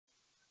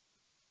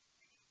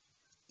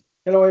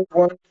Hello,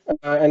 everyone,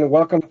 and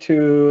welcome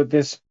to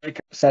this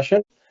breakout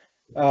session.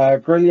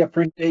 Greatly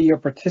appreciate your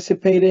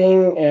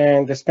participating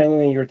and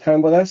spending your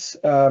time with us.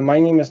 My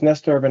name is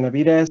Nestor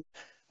Benavides.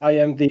 I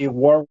am the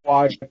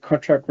Worldwide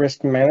Contract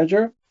Risk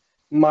Manager.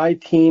 My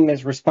team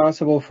is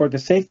responsible for the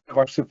safety of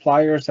our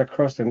suppliers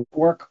across the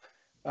network.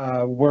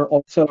 We're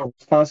also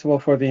responsible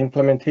for the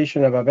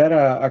implementation of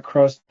Avetta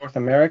across North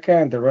America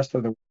and the rest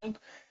of the world.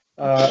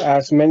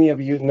 As many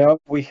of you know,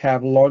 we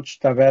have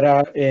launched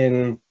Avetta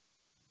in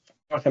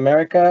North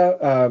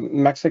America,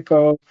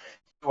 Mexico,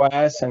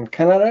 US, and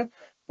Canada,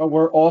 but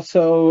we're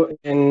also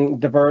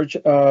in the verge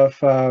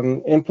of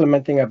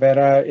implementing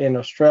Avetta in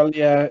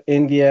Australia,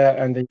 India,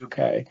 and the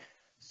UK.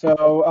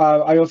 So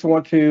I also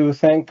want to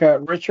thank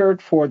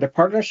Richard for the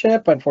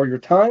partnership and for your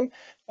time.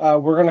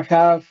 We're going to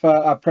have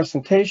a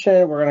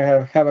presentation. We're going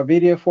to have a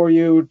video for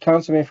you,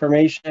 tons of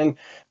information,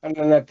 and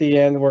then at the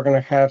end, we're going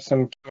to have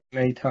some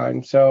Q&A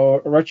time.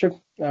 So, Richard,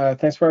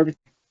 thanks for everything.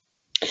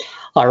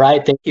 All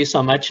right, thank you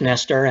so much,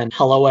 Nestor, and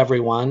hello,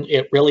 everyone.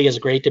 It really is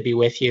great to be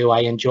with you. I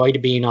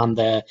enjoyed being on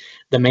the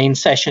main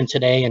session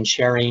today and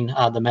sharing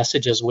the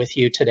messages with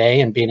you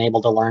today and being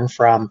able to learn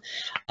from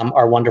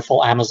our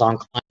wonderful Amazon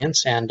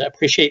clients, and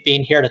appreciate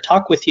being here to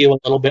talk with you a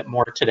little bit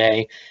more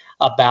today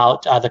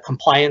about the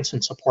compliance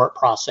and support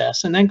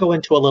process, and then go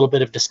into a little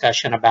bit of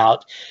discussion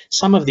about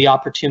some of the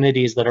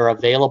opportunities that are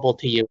available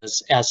to you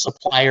as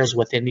suppliers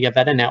within the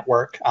Avetta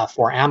network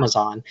for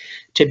Amazon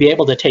to be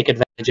able to take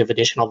advantage of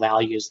additional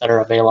values that are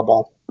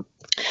available.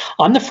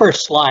 On the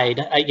first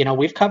slide,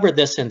 we've covered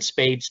this in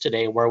spades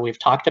today, where we've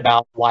talked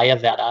about why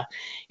Avetta,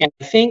 and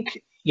I think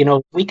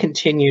we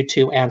continue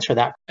to answer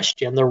that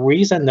question. The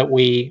reason that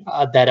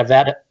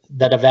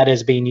that Avetta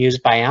is being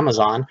used by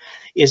Amazon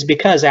is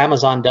because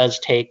Amazon does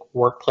take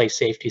workplace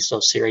safety so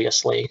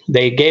seriously.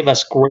 They gave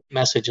us great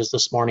messages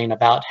this morning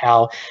about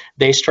how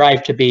they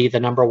strive to be the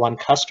 #1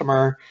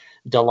 customer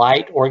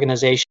delight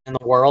organization in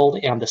the world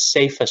and the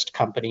safest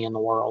company in the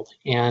world.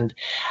 And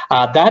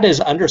that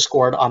is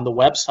underscored on the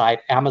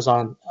website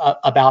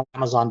about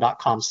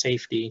Amazon.com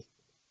safety,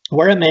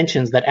 where it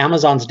mentions that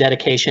Amazon's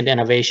dedication to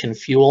innovation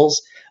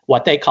fuels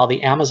what they call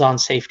the Amazon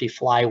safety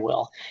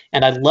flywheel.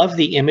 And I love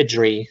the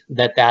imagery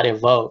that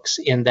evokes,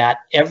 in that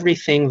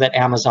everything that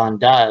Amazon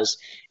does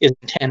is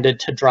intended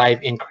to drive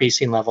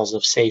increasing levels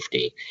of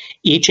safety.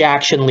 Each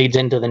action leads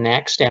into the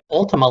next, and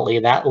ultimately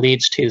that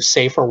leads to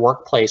safer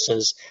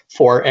workplaces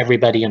for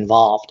everybody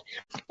involved.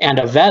 And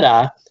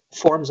Avetta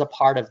forms a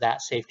part of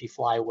that safety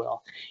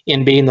flywheel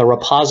in being the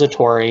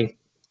repository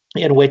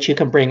in which you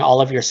can bring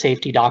all of your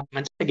safety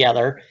documents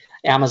together.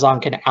 Amazon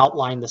can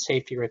outline the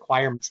safety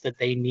requirements that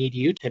they need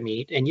you to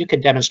meet, and you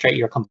can demonstrate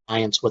your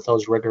compliance with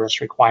those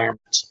rigorous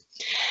requirements.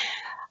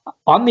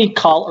 On the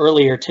call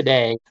earlier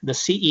today, the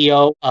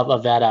CEO of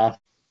Avetta,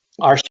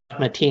 Arshad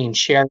Mateen,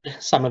 shared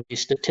some of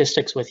these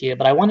statistics with you,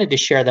 but I wanted to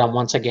share them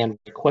once again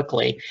very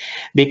quickly,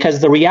 because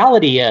the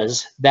reality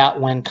is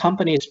that when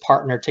companies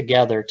partner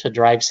together to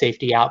drive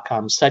safety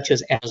outcomes, such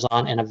as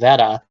Amazon and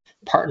Avetta,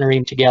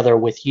 partnering together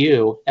with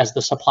you as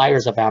the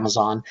suppliers of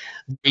Amazon,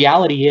 the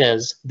reality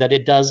is that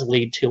it does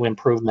lead to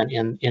improvement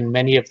in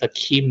many of the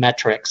key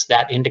metrics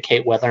that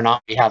indicate whether or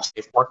not we have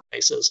safe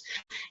workplaces.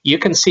 You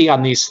can see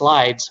on these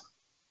slides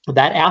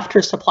that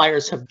after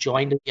suppliers have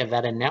joined the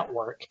Avetta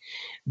network,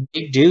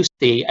 they do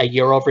see a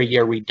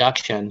year-over-year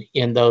reduction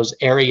in those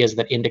areas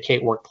that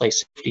indicate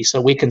workplace safety.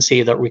 So we can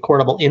see that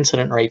recordable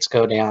incident rates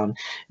go down,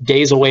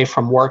 days away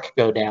from work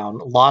go down,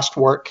 lost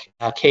work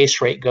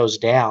case rate goes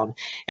down.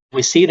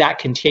 We see that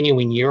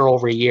continuing year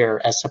over year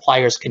as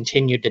suppliers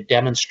continue to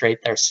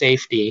demonstrate their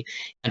safety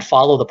and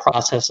follow the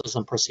processes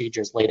and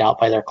procedures laid out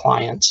by their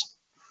clients.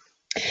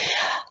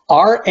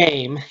 Our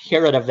aim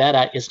here at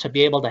Avetta is to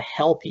be able to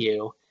help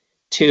you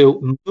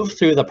to move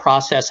through the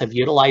process of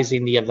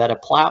utilizing the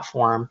Avetta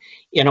platform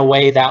in a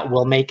way that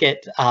will make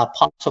it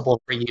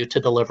possible for you to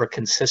deliver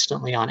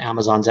consistently on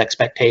Amazon's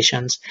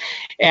expectations.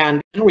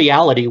 And in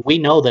reality, we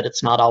know that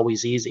it's not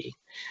always easy.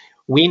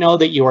 We know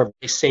that you are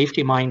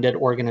safety-minded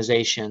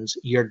organizations.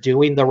 You're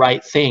doing the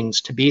right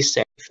things to be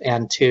safe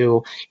and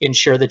to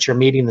ensure that you're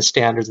meeting the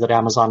standards that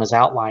Amazon has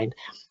outlined.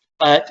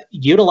 But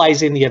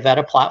utilizing the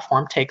Avetta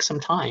platform takes some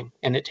time,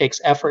 and it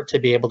takes effort to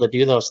be able to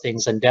do those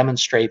things and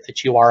demonstrate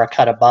that you are a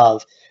cut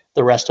above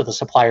the rest of the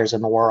suppliers in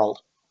the world.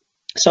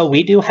 So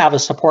we do have a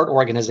support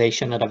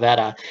organization at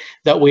Avetta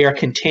that we are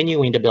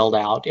continuing to build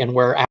out, and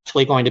we're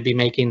actually going to be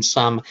making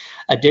some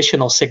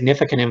additional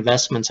significant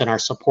investments in our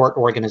support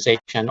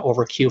organization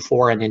over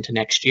Q4 and into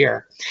next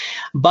year.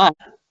 But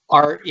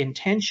our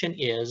intention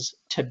is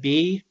to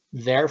be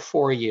there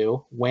for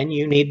you when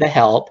you need the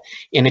help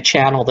in a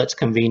channel that's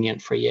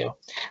convenient for you.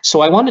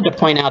 So I wanted to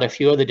point out a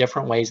few of the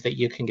different ways that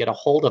you can get a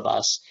hold of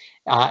us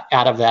at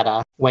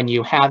Avetta when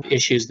you have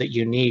issues that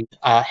you need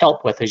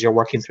help with as you're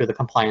working through the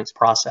compliance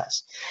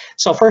process.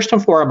 So first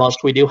and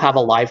foremost, we do have a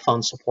live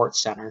phone support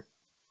center.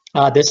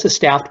 This is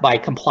staffed by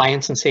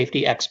compliance and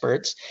safety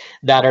experts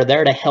that are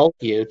there to help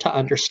you to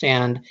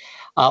understand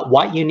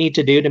what you need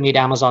to do to meet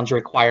Amazon's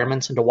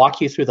requirements, and to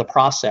walk you through the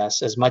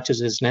process as much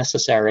as is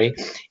necessary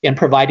in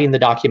providing the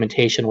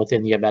documentation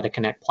within the Avetta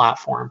Connect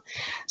platform.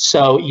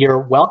 So you're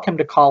welcome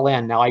to call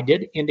in. Now, I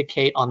did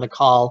indicate on the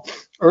call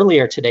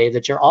earlier today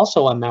that you're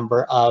also a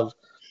member of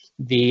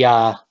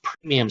the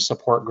premium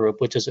support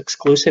group, which is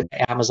exclusive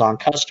to Amazon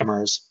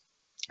customers,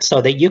 so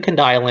that you can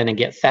dial in and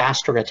get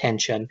faster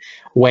attention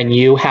when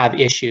you have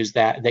issues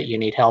that you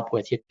need help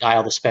with. You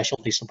dial the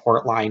specialty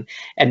support line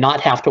and not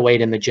have to wait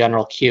in the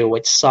general queue,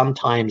 which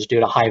sometimes, due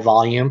to high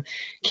volume,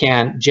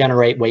 can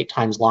generate wait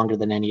times longer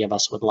than any of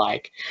us would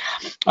like.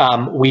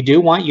 We do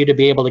want you to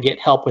be able to get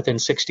help within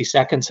 60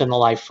 seconds in the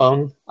live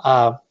phone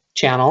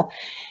channel.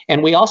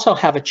 And we also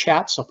have a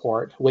chat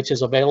support, which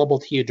is available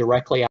to you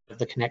directly out of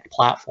the Connect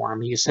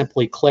platform. You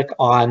simply click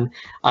on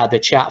the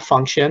chat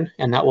function,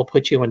 and that will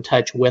put you in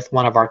touch with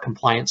one of our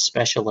compliance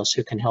specialists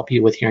who can help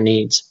you with your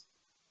needs.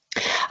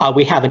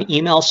 We have an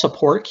email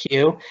support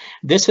queue.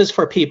 This is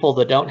for people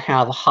that don't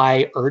have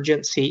high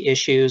urgency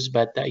issues,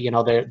 but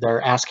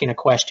they're asking a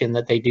question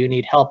that they do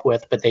need help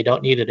with, but they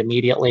don't need it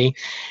immediately.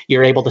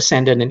 You're able to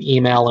send in an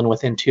email, and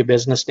within 2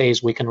 business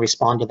days, we can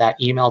respond to that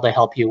email to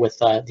help you with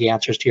the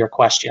answers to your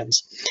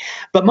questions.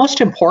 But most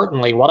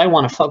importantly, what I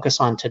want to focus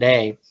on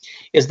today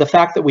is the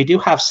fact that we do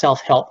have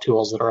self-help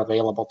tools that are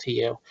available to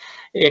you.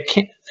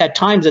 At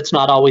times, it's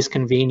not always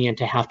convenient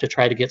to have to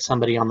try to get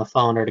somebody on the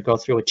phone or to go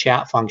through a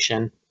chat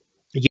function.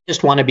 You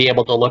just want to be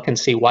able to look and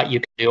see what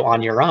you can do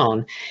on your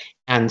own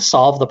and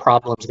solve the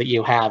problems that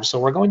you have. So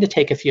we're going to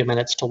take a few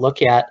minutes to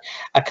look at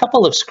a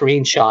couple of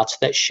screenshots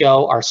that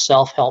show our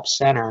self-help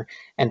center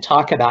and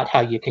talk about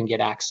how you can get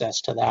access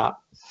to that.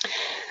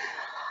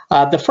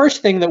 The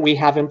first thing that we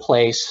have in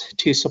place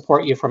to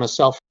support you from a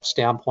self-help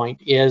standpoint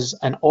is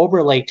an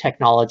overlay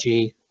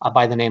technology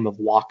by the name of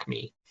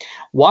WalkMe.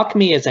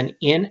 WalkMe is an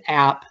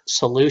in-app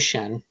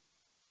solution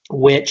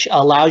which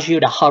allows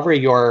you to hover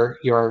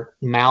your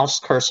mouse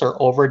cursor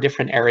over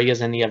different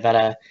areas in the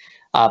Avetta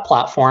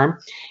platform,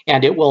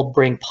 and it will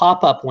bring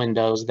pop-up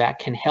windows that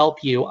can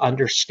help you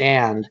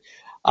understand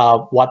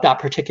what that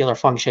particular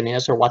function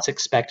is or what's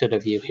expected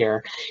of you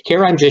here.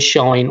 Here I'm just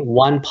showing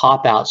one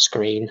pop-out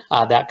screen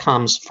that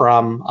comes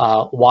from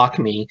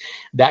WalkMe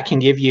that can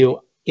give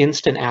you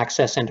instant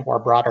access into our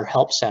broader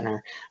help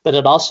center, but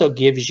it also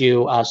gives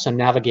you some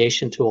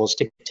navigation tools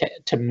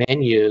to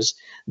menus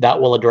that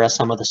will address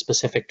some of the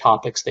specific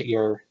topics that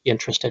you're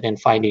interested in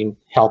finding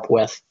help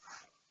with.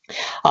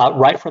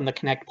 Right from the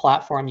Connect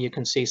platform, you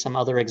can see some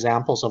other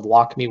examples of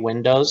WalkMe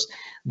windows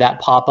that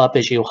pop up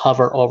as you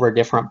hover over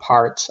different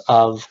parts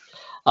of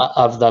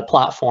the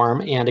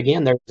platform. And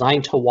again, they're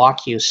designed to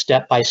walk you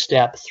step by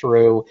step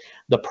through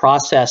the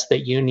process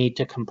that you need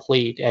to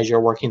complete as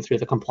you're working through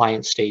the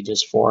compliance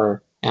stages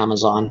for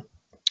Amazon.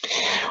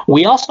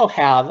 We also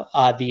have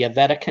the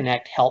Avetta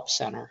Connect Help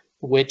Center,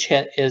 which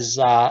is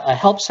a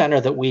help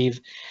center that we've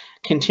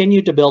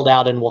continued to build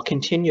out and will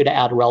continue to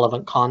add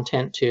relevant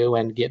content to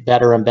and get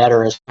better and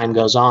better as time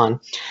goes on.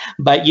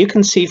 But you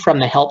can see from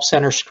the Help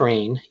Center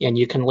screen, and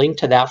you can link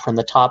to that from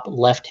the top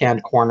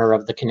left-hand corner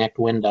of the Connect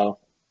window,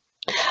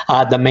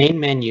 the main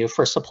menu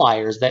for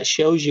suppliers that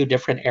shows you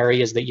different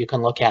areas that you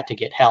can look at to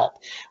get help.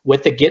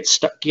 With the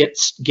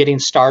Getting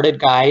Started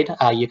guide,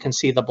 you can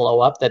see the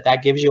blow up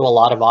that gives you a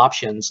lot of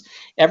options.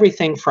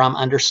 Everything from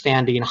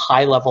understanding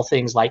high-level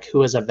things like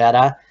who is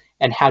Avetta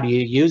and how do you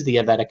use the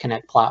Avetta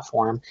Connect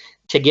platform,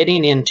 to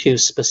getting into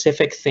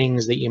specific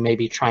things that you may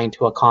be trying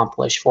to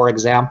accomplish. For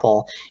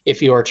example,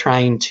 if you are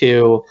trying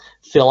to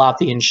fill out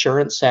the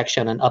insurance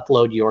section and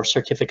upload your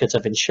certificates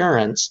of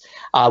insurance,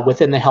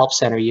 within the Help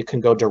Center, you can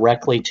go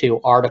directly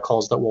to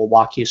articles that will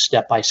walk you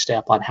step by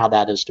step on how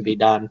that is to be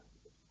done.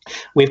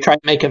 We've tried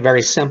to make it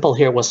very simple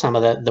here with some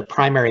of the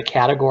primary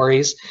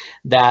categories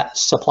that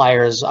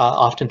suppliers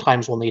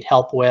oftentimes will need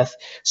help with.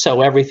 So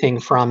everything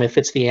from, if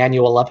it's the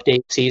annual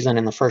update season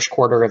in the first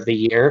quarter of the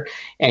year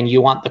and you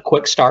want the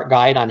quick start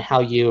guide on how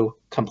you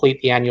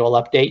complete the annual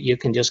update, you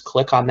can just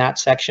click on that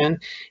section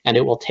and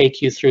it will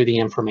take you through the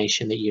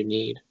information that you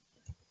need.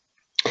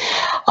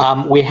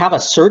 We have a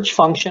search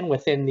function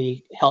within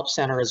the Help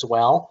Center as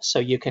well, so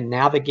you can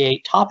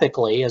navigate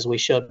topically as we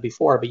showed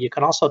before, but you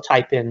can also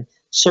type in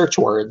search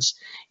words,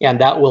 and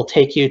that will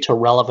take you to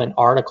relevant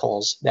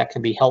articles that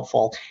can be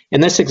helpful.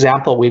 In this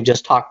example, we've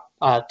just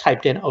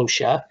typed in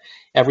OSHA.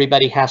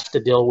 Everybody has to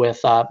deal with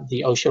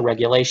the OSHA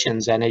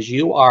regulations, and as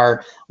you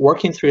are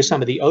working through some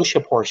of the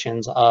OSHA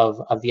portions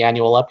of the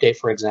annual update,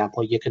 for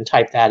example, you can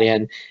type that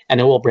in and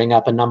it will bring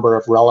up a number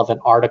of relevant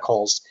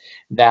articles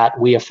that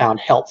we have found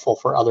helpful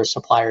for other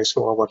suppliers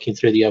who are working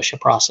through the OSHA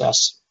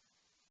process.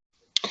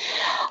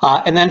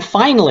 And then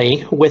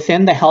finally,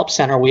 within the Help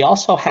Center, we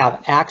also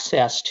have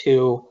access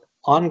to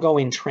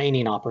ongoing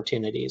training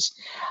opportunities.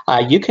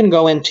 You can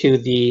go into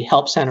the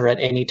Help Center at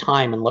any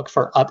time and look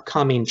for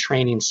upcoming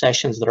training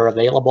sessions that are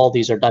available.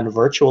 These are done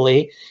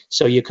virtually,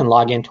 so you can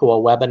log into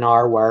a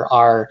webinar where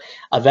our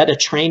Avetta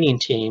training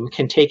team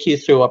can take you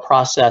through a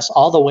process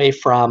all the way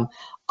from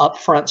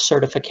upfront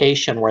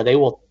certification, where they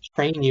will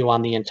train you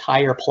on the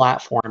entire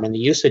platform and the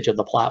usage of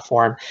the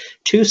platform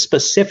to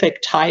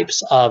specific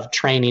types of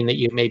training that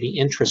you may be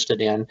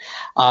interested in.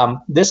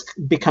 This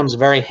becomes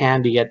very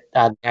handy at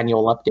the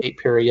annual update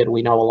period.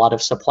 We know a lot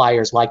of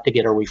suppliers like to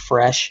get a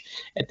refresh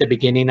at the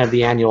beginning of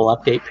the annual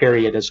update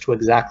period as to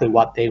exactly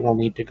what they will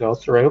need to go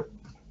through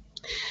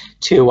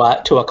to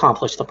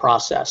accomplish the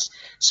process.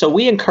 So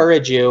we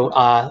encourage you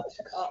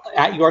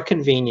at your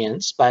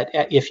convenience, but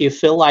if you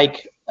feel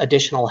like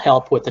additional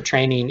help with the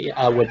training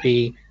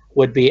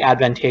would be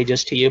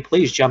advantageous to you,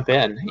 please jump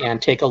in and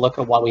take a look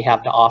at what we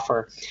have to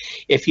offer.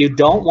 If you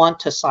don't want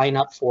to sign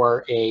up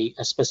for a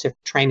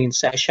specific training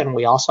session,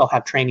 we also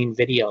have training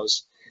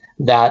videos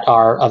that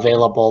are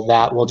available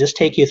that will just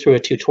take you through a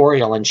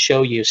tutorial and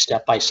show you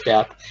step by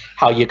step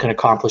how you can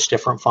accomplish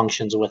different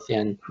functions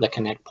within the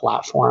Connect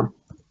platform.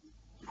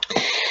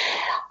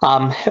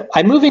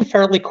 I'm moving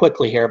fairly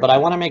quickly here, but I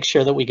want to make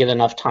sure that we get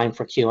enough time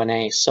for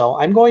Q&A. So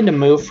I'm going to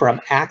move from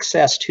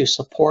access to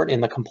support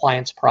in the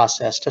compliance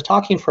process to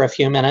talking for a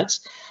few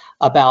minutes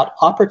about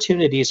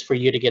opportunities for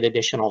you to get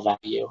additional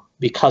value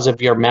because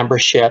of your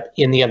membership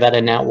in the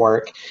Avetta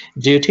network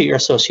due to your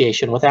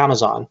association with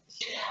Amazon.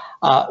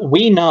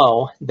 We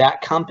know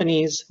that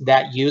companies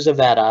that use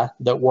Avetta,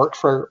 that work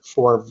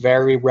for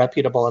very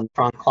reputable and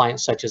strong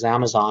clients such as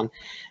Amazon,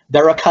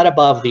 they're a cut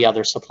above the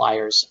other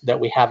suppliers that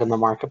we have in the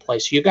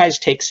marketplace. You guys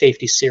take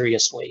safety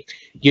seriously.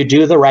 You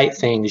do the right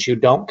things. You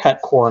don't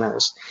cut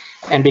corners.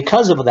 And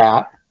because of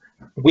that,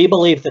 we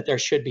believe that there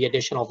should be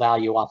additional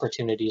value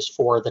opportunities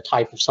for the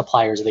type of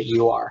suppliers that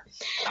you are.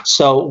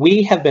 So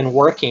we have been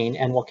working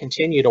and will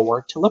continue to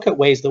work to look at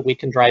ways that we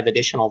can drive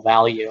additional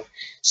value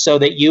so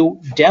that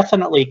you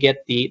definitely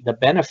get the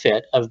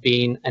benefit of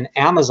being an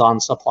Amazon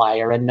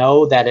supplier and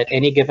know that at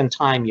any given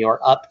time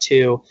you're up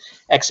to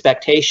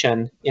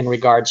expectation in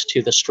regards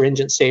to the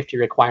stringent safety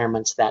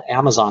requirements that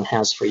Amazon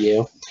has for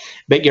you,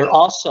 but you're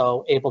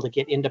also able to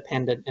get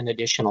independent and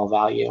additional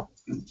value.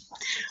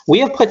 We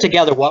have put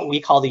together what we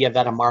call the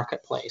Avetta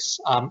Marketplace.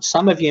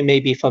 Some of you may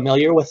be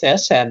familiar with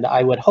this, and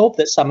I would hope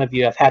that some of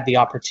you have had the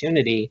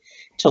opportunity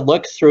to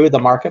look through the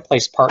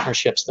marketplace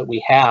partnerships that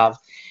we have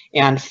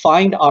and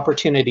find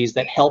opportunities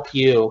that help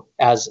you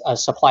as a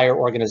supplier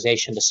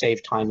organization to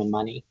save time and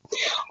money.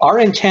 Our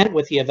intent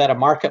with the Avetta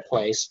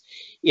Marketplace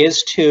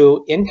is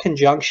to, in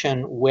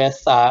conjunction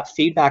with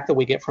feedback that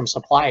we get from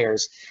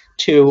suppliers,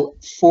 to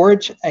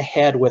forge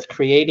ahead with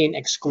creating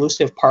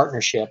exclusive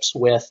partnerships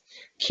with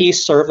key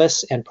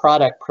service and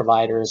product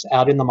providers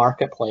out in the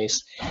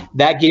marketplace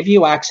that give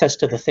you access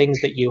to the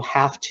things that you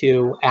have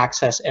to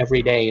access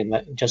every day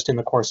just in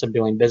the course of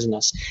doing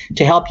business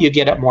to help you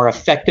get it more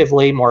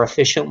effectively, more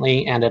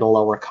efficiently, and at a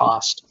lower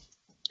cost.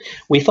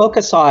 We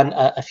focus on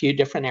a few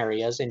different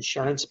areas,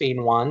 insurance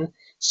being one,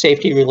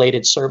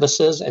 safety-related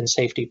services, and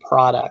safety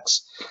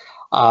products.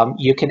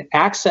 You can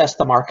access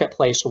the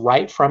marketplace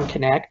right from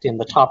Connect. In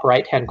the top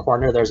right-hand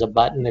corner, there's a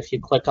button. If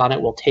you click on it,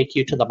 it will take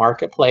you to the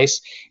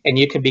marketplace, and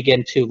you can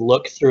begin to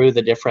look through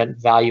the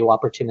different value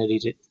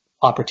opportunities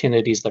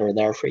that are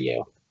there for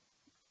you.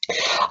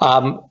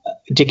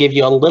 To give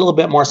you a little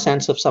bit more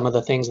sense of some of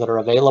the things that are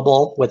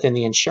available within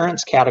the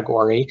insurance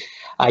category,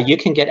 you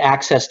can get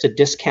access to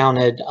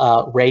discounted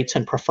rates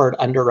and preferred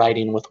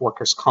underwriting with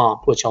workers'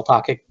 comp, which I'll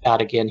talk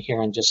about again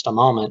here in just a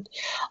moment.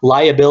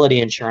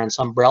 Liability insurance,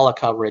 umbrella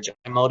coverage,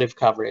 automotive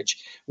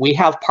coverage. We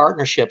have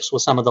partnerships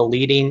with some of the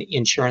leading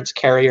insurance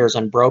carriers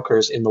and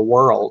brokers in the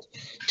world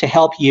to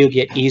help you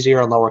get easier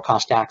and lower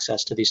cost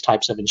access to these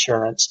types of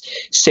insurance.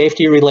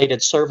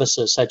 Safety-related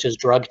services such as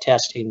drug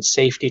testing,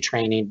 safety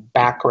training,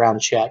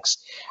 background checks,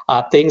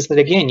 things that,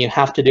 again, you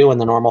have to do in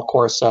the normal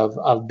course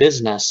of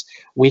business.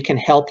 We can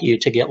help you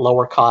to get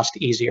lower cost,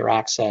 easier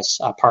access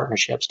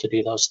partnerships to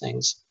do those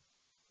things.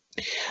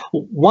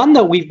 One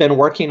that we've been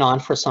working on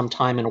for some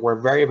time and we're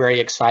very, very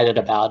excited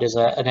about is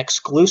an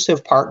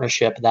exclusive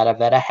partnership that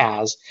Avetta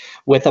has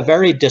with a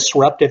very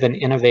disruptive and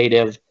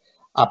innovative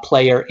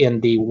player in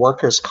the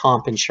workers'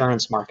 comp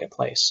insurance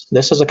marketplace.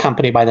 This is a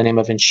company by the name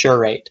of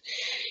InsureRate.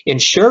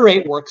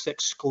 InsureRate works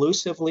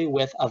exclusively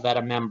with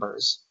Avetta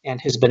members and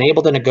has been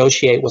able to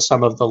negotiate with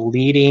some of the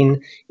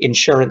leading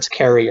insurance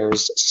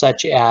carriers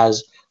such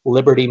as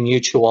Liberty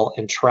Mutual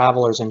and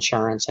Travelers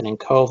Insurance and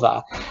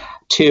Encova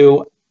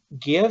to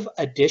give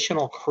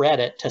additional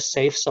credit to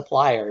safe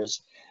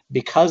suppliers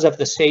because of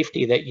the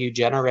safety that you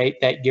generate,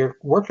 that your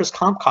workers'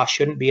 comp costs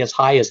shouldn't be as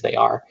high as they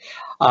are.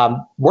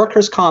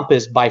 Workers' comp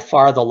is by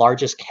far the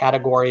largest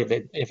category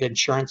of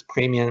insurance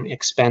premium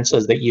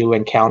expenses that you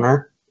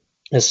encounter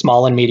as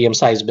small and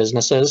medium-sized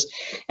businesses.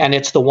 And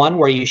it's the one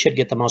where you should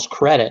get the most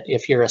credit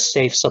if you're a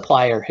safe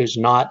supplier who's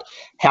not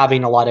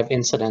having a lot of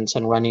incidents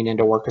and running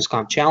into workers'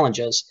 comp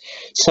challenges.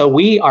 So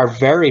we are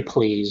very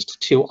pleased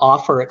to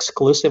offer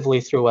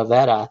exclusively through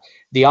Avetta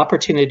the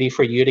opportunity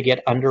for you to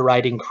get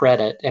underwriting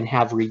credit and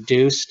have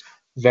reduced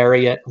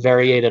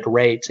variated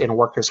rates in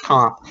workers'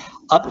 comp,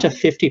 up to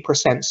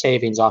 50%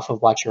 savings off of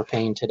what you're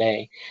paying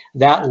today.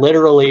 That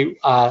literally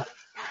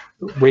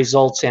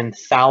results in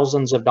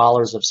thousands of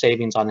dollars of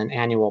savings on an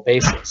annual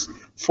basis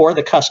for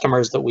the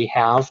customers that we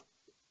have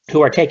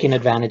who are taking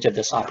advantage of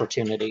this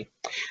opportunity.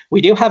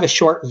 We do have a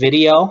short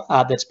video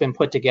that's been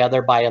put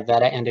together by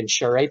Avetta and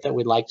Insurate that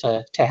we'd like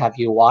to have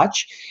you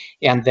watch,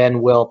 and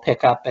then we'll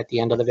pick up at the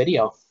end of the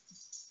video.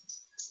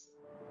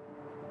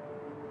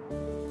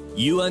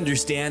 You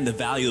understand the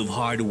value of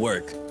hard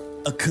work,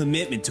 a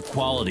commitment to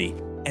quality,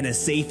 and a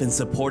safe and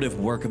supportive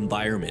work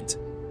environment.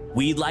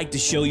 We'd like to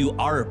show you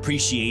our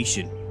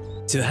appreciation.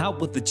 To help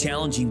with the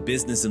challenging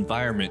business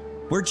environment,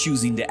 we're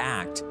choosing to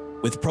act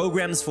with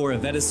programs for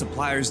Avetta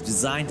suppliers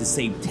designed to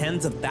save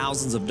tens of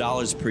thousands of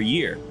dollars per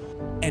year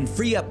and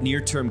free up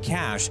near-term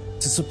cash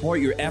to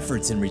support your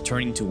efforts in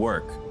returning to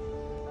work.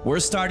 We're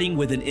starting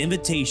with an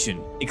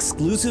invitation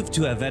exclusive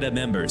to Avetta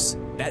members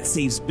that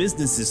saves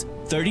businesses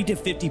 30 to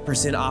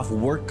 50% off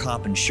work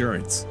comp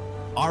insurance.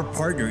 Our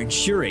partner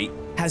Insurate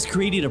has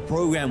created a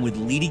program with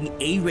leading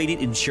A-rated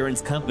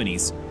insurance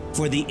companies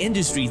for the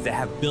industries that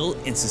have built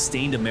and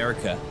sustained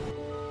America: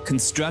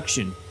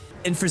 construction,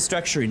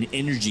 infrastructure and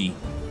energy,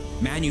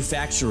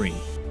 manufacturing,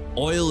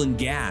 oil and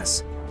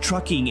gas,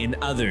 trucking, and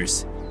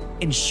others.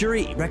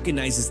 Insurate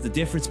recognizes the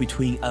difference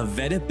between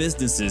Avetta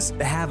businesses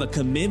that have a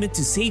commitment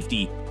to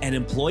safety and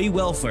employee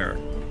welfare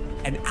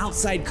and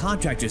outside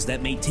contractors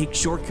that may take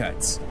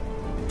shortcuts.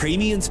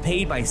 Premiums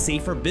paid by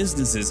safer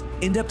businesses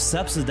end up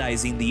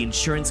subsidizing the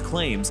insurance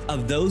claims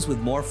of those with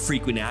more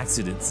frequent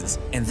accidents,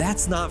 and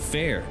that's not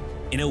fair.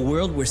 In a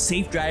world where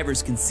safe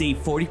drivers can save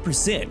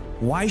 40%,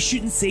 why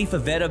shouldn't safe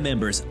Avetta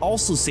members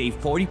also save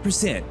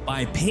 40%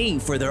 by paying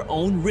for their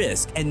own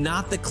risk and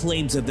not the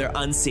claims of their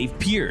unsafe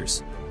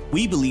peers?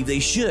 We believe they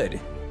should,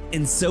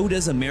 and so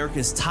does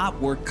America's top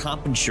work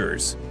comp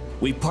insurers.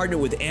 We partner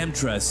with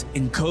AmTrust,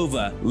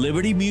 Encova,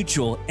 Liberty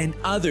Mutual, and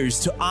others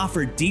to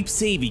offer deep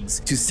savings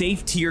to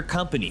safe tier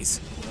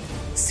companies.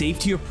 Safe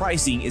tier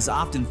pricing is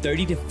often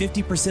 30 to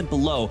 50%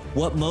 below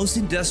what most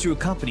industrial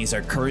companies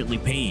are currently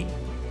paying.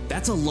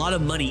 That's a lot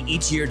of money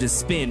each year to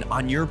spend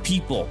on your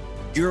people,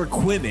 your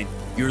equipment,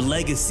 your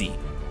legacy.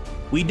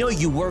 We know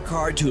you work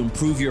hard to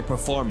improve your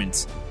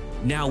performance.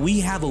 Now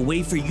we have a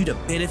way for you to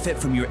benefit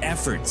from your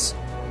efforts.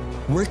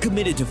 We're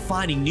committed to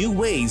finding new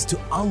ways to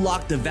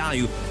unlock the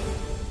value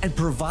and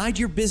provide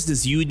your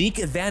business unique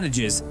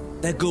advantages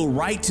that go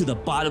right to the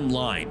bottom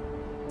line.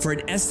 For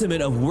an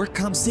estimate of work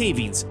comp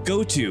savings,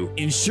 go to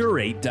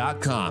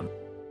insurate.com.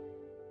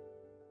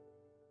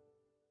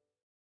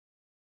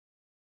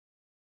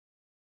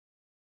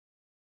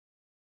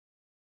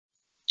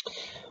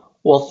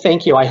 Well,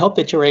 thank you. I hope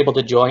that you're able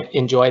to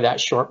enjoy that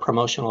short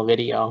promotional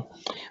video.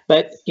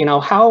 But, you know,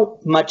 how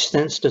much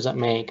sense does it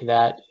make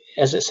that,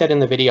 as it said in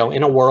the video,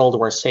 in a world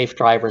where safe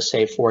drivers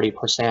save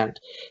 40%,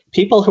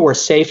 people who are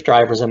safe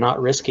drivers and not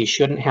risky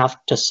shouldn't have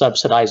to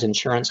subsidize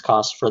insurance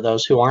costs for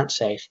those who aren't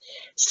safe?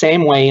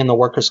 Same way in the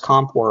workers'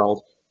 comp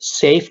world,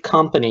 safe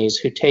companies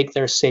who take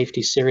their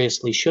safety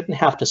seriously shouldn't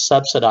have to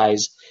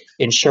subsidize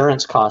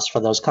insurance costs for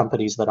those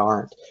companies that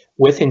aren't.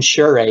 With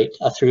Insurate,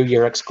 through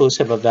your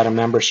exclusive Avetta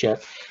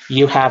membership,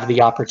 you have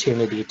the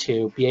opportunity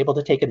to be able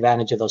to take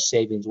advantage of those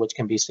savings, which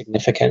can be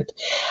significant.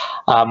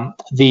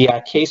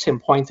 The case in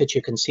point that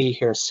you can see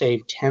here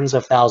saved tens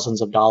of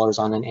thousands of dollars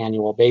on an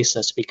annual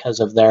basis because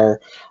of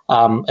their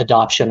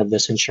adoption of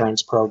this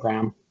insurance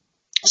program.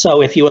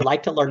 So if you would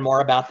like to learn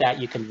more about that,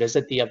 you can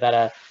visit the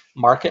Avetta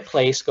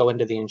Marketplace, go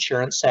into the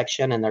insurance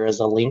section, and there is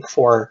a link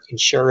for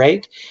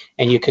Insurate,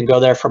 and you can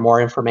go there for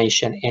more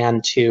information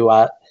and to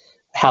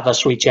have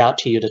us reach out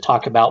to you to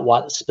talk about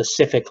what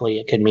specifically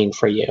it could mean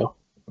for you.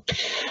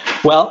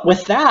 Well,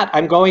 with that,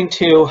 I'm going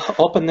to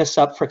open this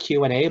up for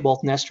Q&A.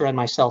 Both Nestor and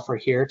myself are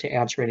here to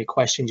answer any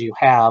questions you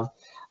have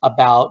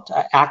about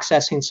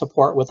accessing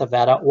support with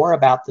Avetta or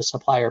about the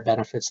supplier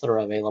benefits that are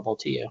available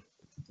to you.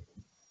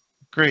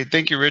 Great.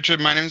 Thank you, Richard.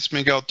 My name is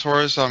Miguel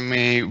Torres. I'm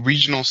a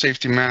regional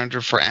safety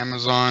manager for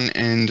Amazon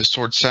and the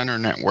Sword Center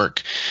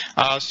network.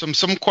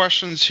 Some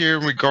questions here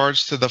in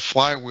regards to the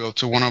flywheel,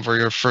 to one of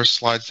your first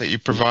slides that you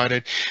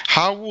provided.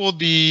 How will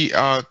the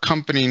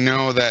company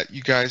know that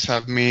you guys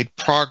have made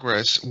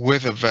progress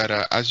with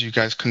Avetta as you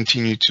guys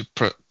continue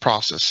to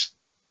process?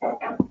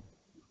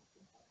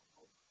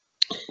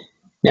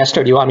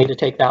 Nestor, do you want me to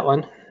take that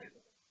one?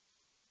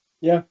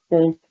 Yeah,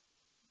 fine.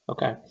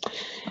 Okay.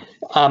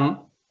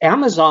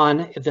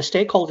 Amazon, the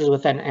stakeholders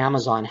within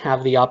Amazon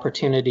have the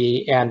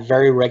opportunity and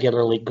very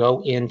regularly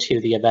go into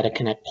the Avetta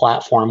Connect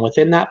platform.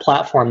 Within that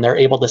platform, they're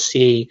able to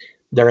see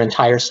their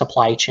entire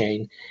supply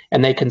chain,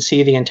 and they can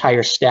see the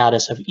entire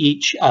status of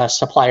each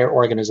supplier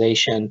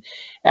organization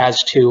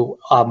as to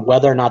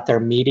whether or not they're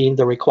meeting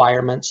the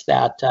requirements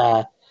that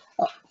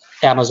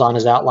Amazon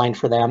has outlined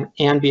for them,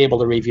 and be able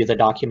to review the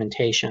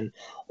documentation.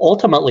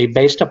 Ultimately,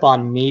 based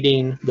upon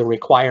meeting the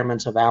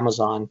requirements of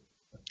Amazon,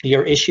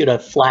 you're issued a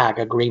flag,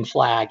 a green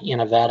flag in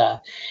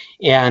Avetta,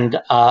 and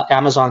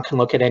Amazon can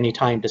look at any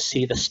time to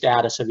see the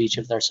status of each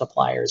of their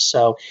suppliers.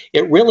 So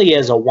it really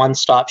is a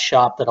one-stop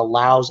shop that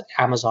allows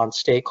Amazon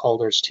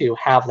stakeholders to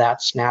have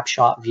that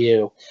snapshot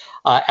view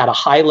at a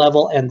high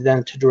level, and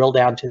then to drill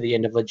down to the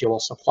individual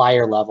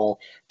supplier level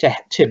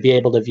to be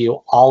able to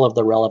view all of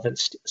the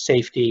relevant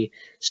safety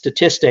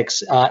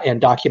statistics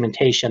and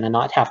documentation, and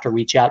not have to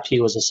reach out to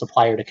you as a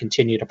supplier to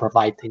continue to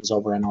provide things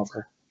over and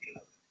over.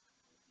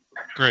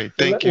 Great,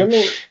 thank you.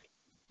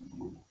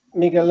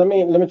 Miguel, let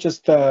me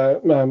just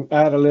add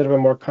a little bit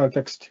more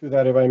context to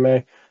that, if I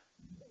may.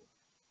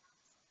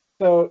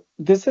 So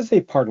this is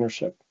a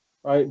partnership,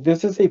 right?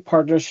 This is a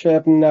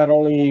partnership not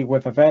only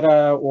with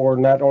Avetta or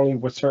not only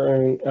with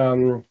certain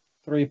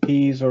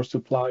 3Ps or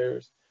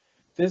suppliers.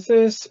 This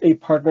is a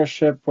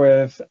partnership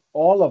with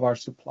all of our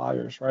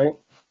suppliers, right?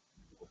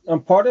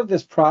 And part of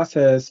this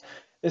process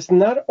is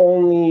not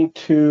only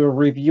to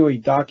review a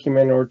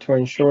document or to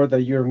ensure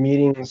that you're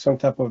meeting some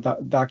type of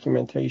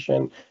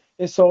documentation.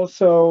 It's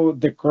also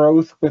the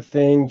growth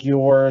within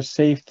your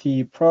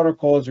safety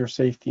protocols, your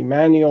safety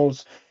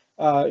manuals.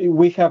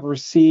 We have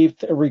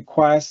received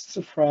requests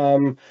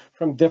from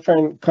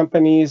different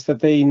companies that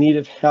they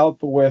needed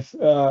help with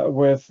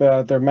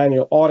their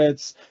manual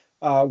audits,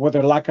 with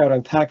their lockout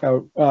and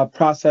tagout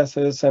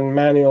processes and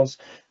manuals.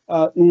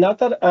 Not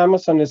that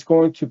Amazon is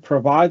going to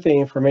provide the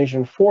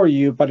information for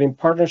you, but in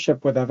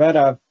partnership with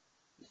Avetta,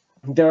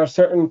 there are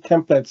certain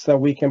templates that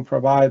we can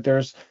provide.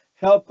 There's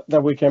help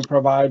that we can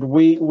provide.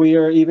 We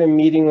are even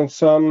meeting with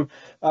some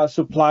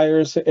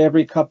suppliers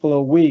every couple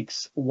of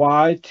weeks.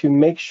 Why? To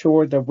make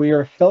sure that we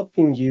are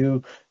helping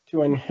you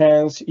to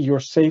enhance your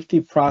safety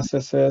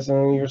processes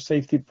and your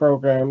safety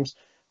programs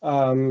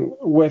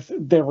with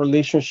the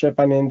relationship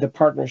and in the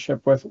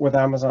partnership with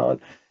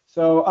Amazon.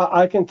 So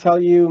I can tell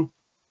you,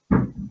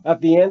 at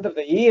the end of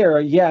the year,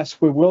 yes,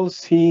 we will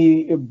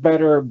see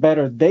better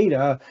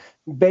data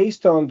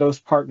based on those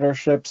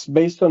partnerships,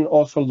 based on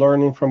also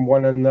learning from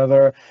one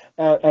another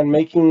and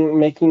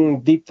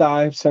making deep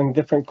dives and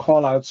different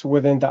call outs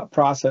within that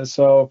process.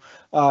 So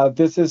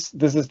this is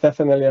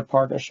definitely a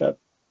partnership.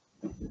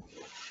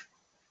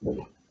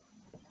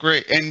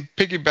 Great. And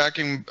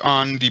piggybacking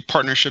on the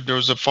partnership, there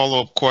was a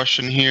follow-up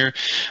question here.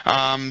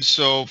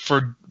 So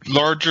for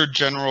larger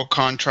general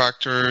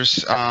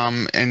contractors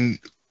and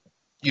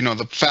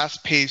the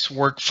fast-paced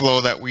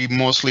workflow that we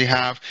mostly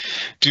have,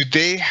 do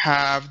they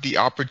have the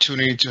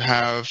opportunity to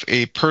have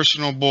a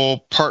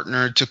personable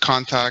partner to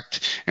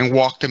contact and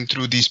walk them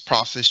through these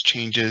process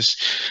changes?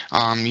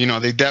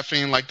 They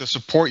definitely like the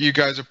support you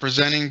guys are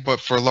presenting,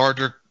 but for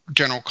larger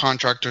general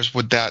contractors,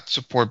 would that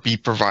support be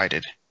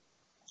provided?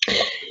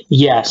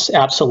 Yes,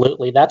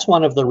 absolutely. That's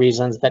one of the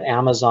reasons that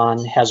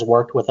Amazon has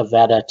worked with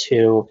Avetta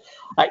to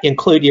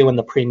include you in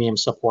the premium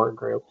support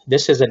group.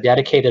 This is a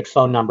dedicated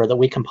phone number that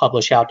we can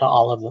publish out to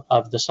all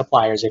of the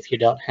suppliers if you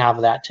don't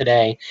have that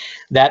today,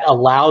 that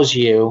allows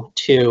you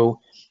to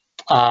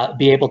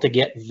be able to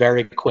get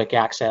very quick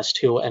access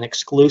to an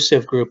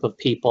exclusive group of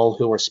people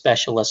who are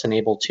specialists and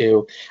able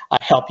to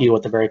help you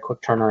with the very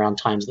quick turnaround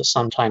times that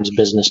sometimes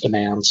business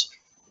demands.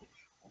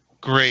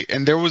 Great.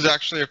 And there was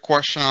actually a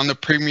question on the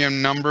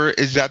premium number.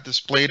 Is that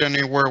displayed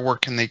anywhere? Where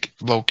can they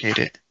locate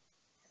it?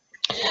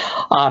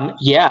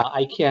 Yeah,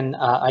 I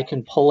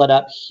can pull it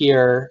up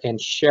here and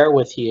share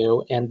with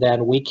you, and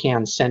then we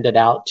can send it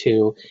out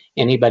to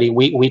anybody.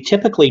 We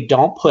typically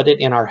don't put it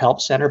in our help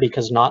center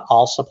because not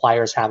all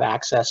suppliers have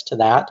access to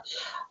that.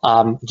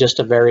 Just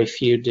a very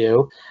few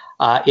do.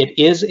 It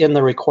is in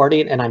the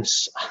recording, and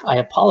I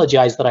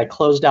apologize that I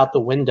closed out the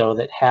window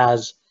that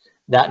has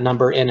that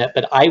number in it,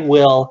 but I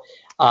will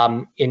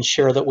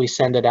ensure that we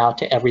send it out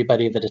to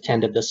everybody that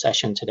attended this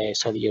session today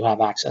so that you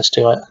have access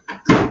to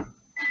it.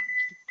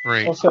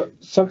 Great. Also,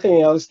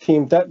 something else,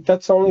 team,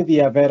 that's only the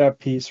Avetta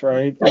piece,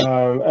 right?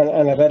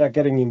 And Avetta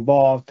getting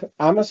involved.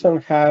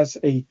 Amazon has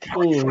a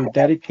team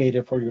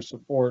dedicated for your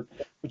support,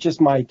 which is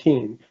my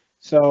team.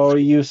 So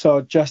you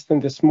saw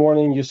Justin this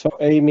morning, you saw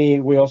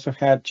Amy, we also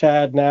had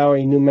Chad, now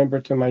a new member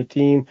to my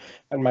team,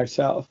 and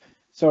myself.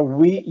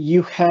 So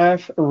you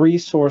have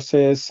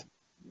resources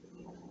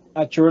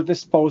at your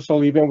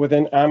disposal, even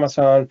within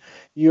Amazon.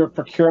 Your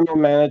procurement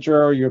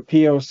manager or your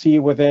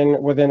POC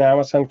within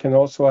Amazon can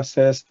also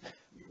assist.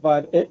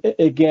 But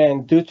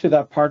again, due to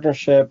that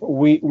partnership,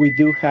 we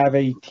do have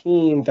a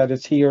team that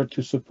is here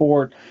to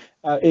support.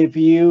 If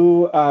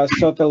you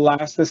saw the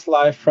last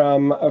slide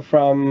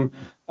from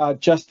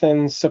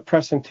Justin's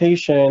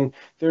presentation,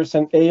 there's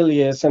an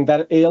alias, and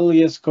that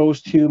alias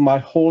goes to my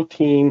whole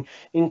team,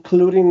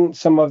 including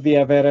some of the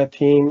Avetta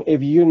team.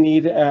 If you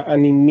need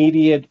an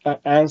immediate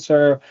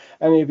answer,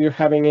 and if you're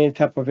having any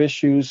type of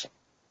issues,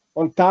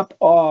 on top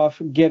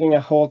of getting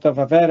a hold of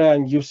Avetta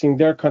and using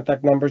their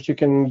contact numbers, you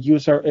can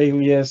use our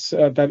alias,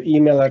 that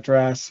email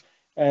address,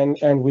 and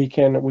we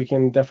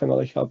can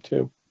definitely help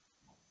too.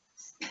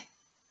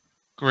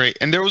 Great.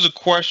 And there was a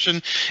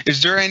question,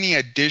 is there any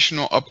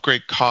additional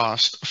upgrade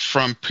cost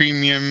from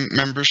premium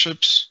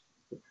memberships?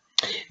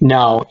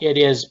 No, it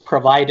is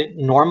provided.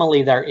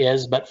 Normally there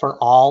is, but for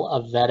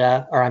all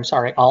Avetta, or I'm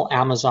sorry, all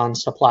Amazon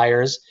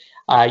suppliers,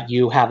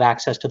 you have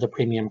access to the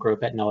premium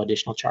group at no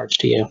additional charge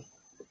to you.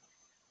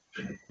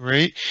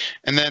 Great.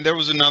 And then there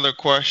was another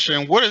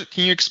question.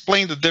 Can you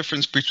explain the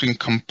difference between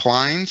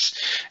compliance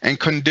and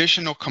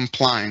conditional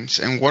compliance,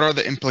 and what are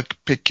the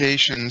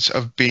implications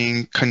of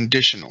being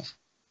conditional?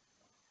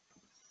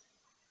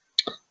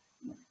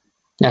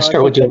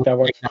 Nestor, would you take that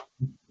one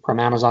from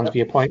Amazon's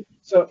viewpoint?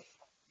 So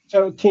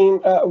team,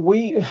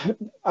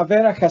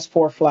 Avetta has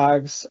 4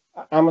 flags.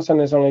 Amazon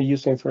is only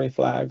using 3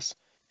 flags.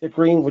 The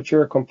green, which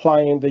you're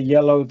compliant, the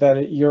yellow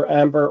that you're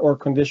amber or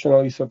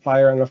conditionally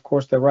supplier, and of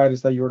course the red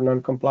is that you're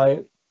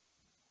non-compliant.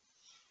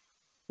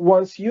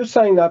 Once you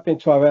sign up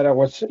into Avetta,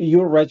 once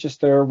you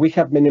register, we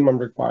have minimum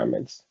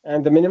requirements.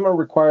 And the minimum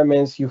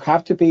requirements, you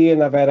have to be in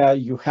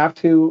Avetta, you have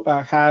to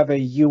have a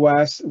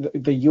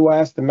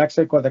the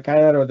Mexico, the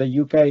Canada, or the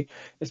UK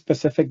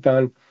specific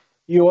done.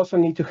 You also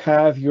need to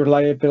have your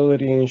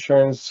liability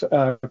insurance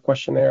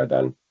questionnaire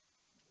done.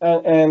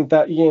 And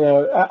that, you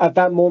know, at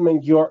that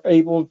moment, you're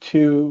able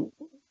to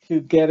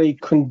get a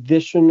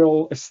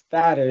conditional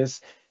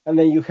status, and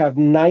then you have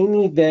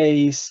 90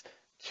 days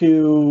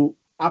to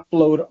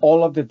upload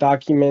all of the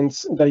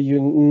documents that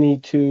you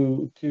need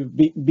to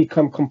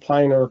become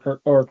compliant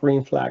or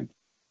green flag.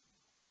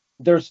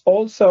 There's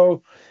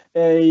also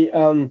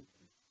a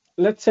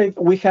let's say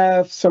we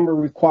have some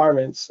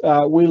requirements.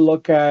 We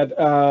look at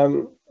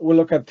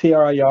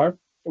TRIR.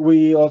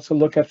 We also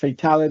look at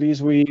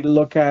fatalities. We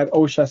look at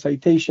OSHA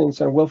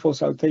citations and willful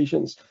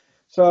citations.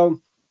 So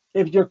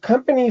if your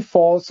company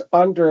falls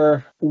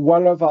under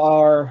one of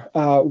our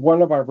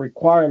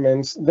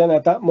requirements, then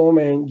at that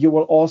moment you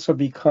will also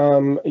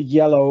become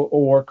yellow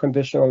or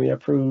conditionally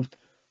approved.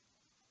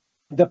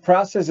 The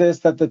process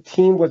is that the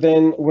team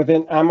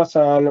within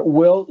Amazon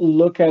will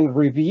look and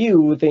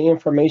review the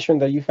information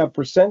that you have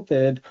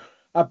presented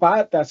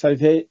about that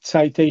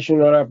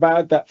citation or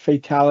about that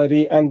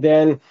fatality, and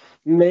then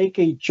make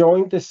a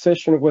joint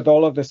decision with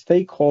all of the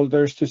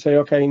stakeholders to say,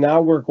 okay,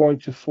 now we're going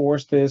to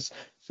force this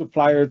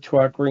supplier to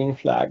a green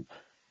flag.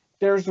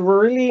 There's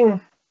really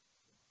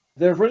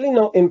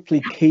no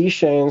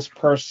implications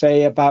per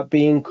se about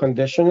being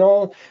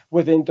conditional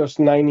within those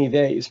 90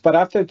 days. But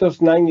after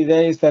those 90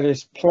 days, there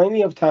is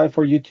plenty of time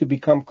for you to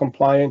become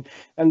compliant.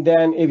 And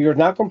then if you're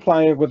not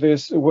compliant with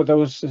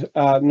those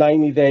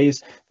 90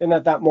 days, then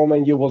at that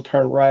moment you will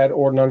turn red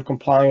or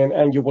non-compliant,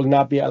 and you will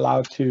not be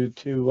allowed to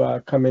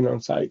come in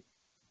on site.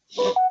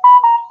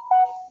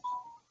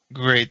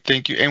 Great,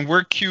 thank you. And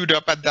we're queued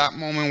up at that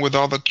moment with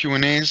all the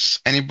Q&As.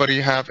 Anybody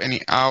have any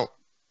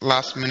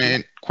last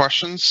minute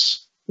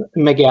questions?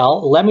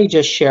 Miguel, let me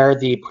just share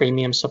the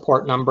premium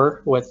support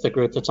number with the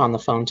group that's on the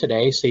phone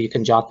today, so you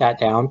can jot that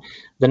down.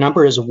 The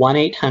number is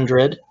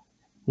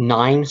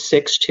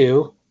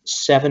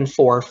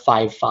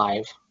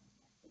 1-800-962-7455.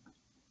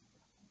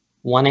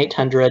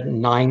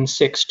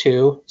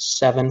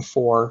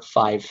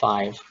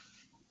 1-800-962-7455.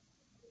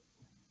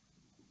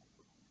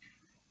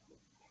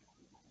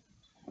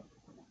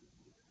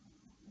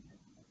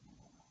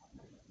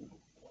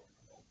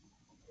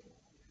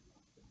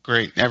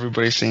 Great.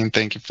 Everybody's saying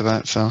thank you for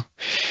that. So,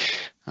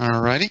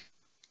 all righty.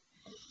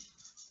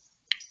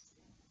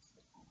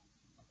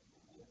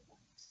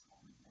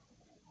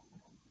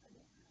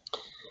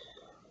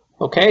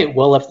 Okay,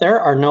 well, if there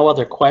are no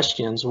other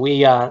questions,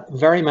 we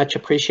very much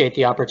appreciate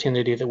the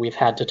opportunity that we've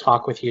had to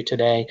talk with you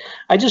today.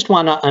 I just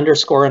want to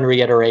underscore and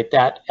reiterate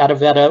that at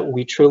Avetta,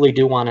 we truly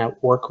do want to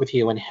work with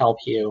you and help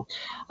you.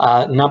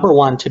 Number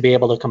one, to be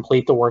able to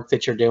complete the work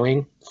that you're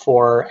doing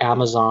for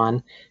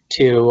Amazon,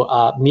 to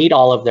meet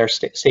all of their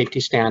safety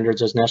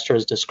standards as Nestor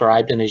has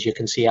described and as you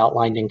can see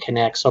outlined in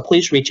Connect. So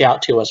please reach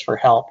out to us for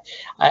help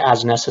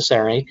as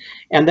necessary.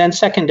 And then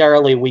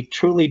secondarily, we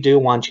truly do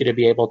want you to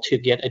be able to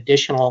get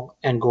additional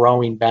and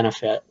growing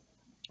benefit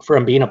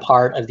from being a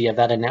part of the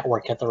Avetta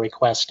network at the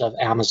request of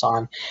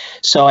Amazon.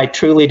 So I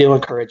truly do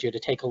encourage you to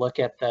take a look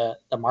at the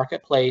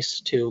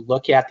marketplace, to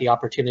look at the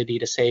opportunity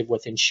to save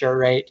with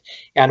InsureRate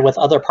and with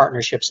other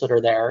partnerships that are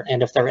there.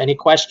 And if there are any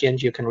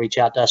questions, you can reach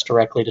out to us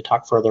directly to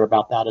talk further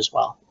about that as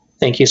well.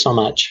 Thank you so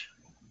much.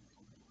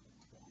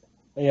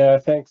 Yeah,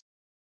 thanks.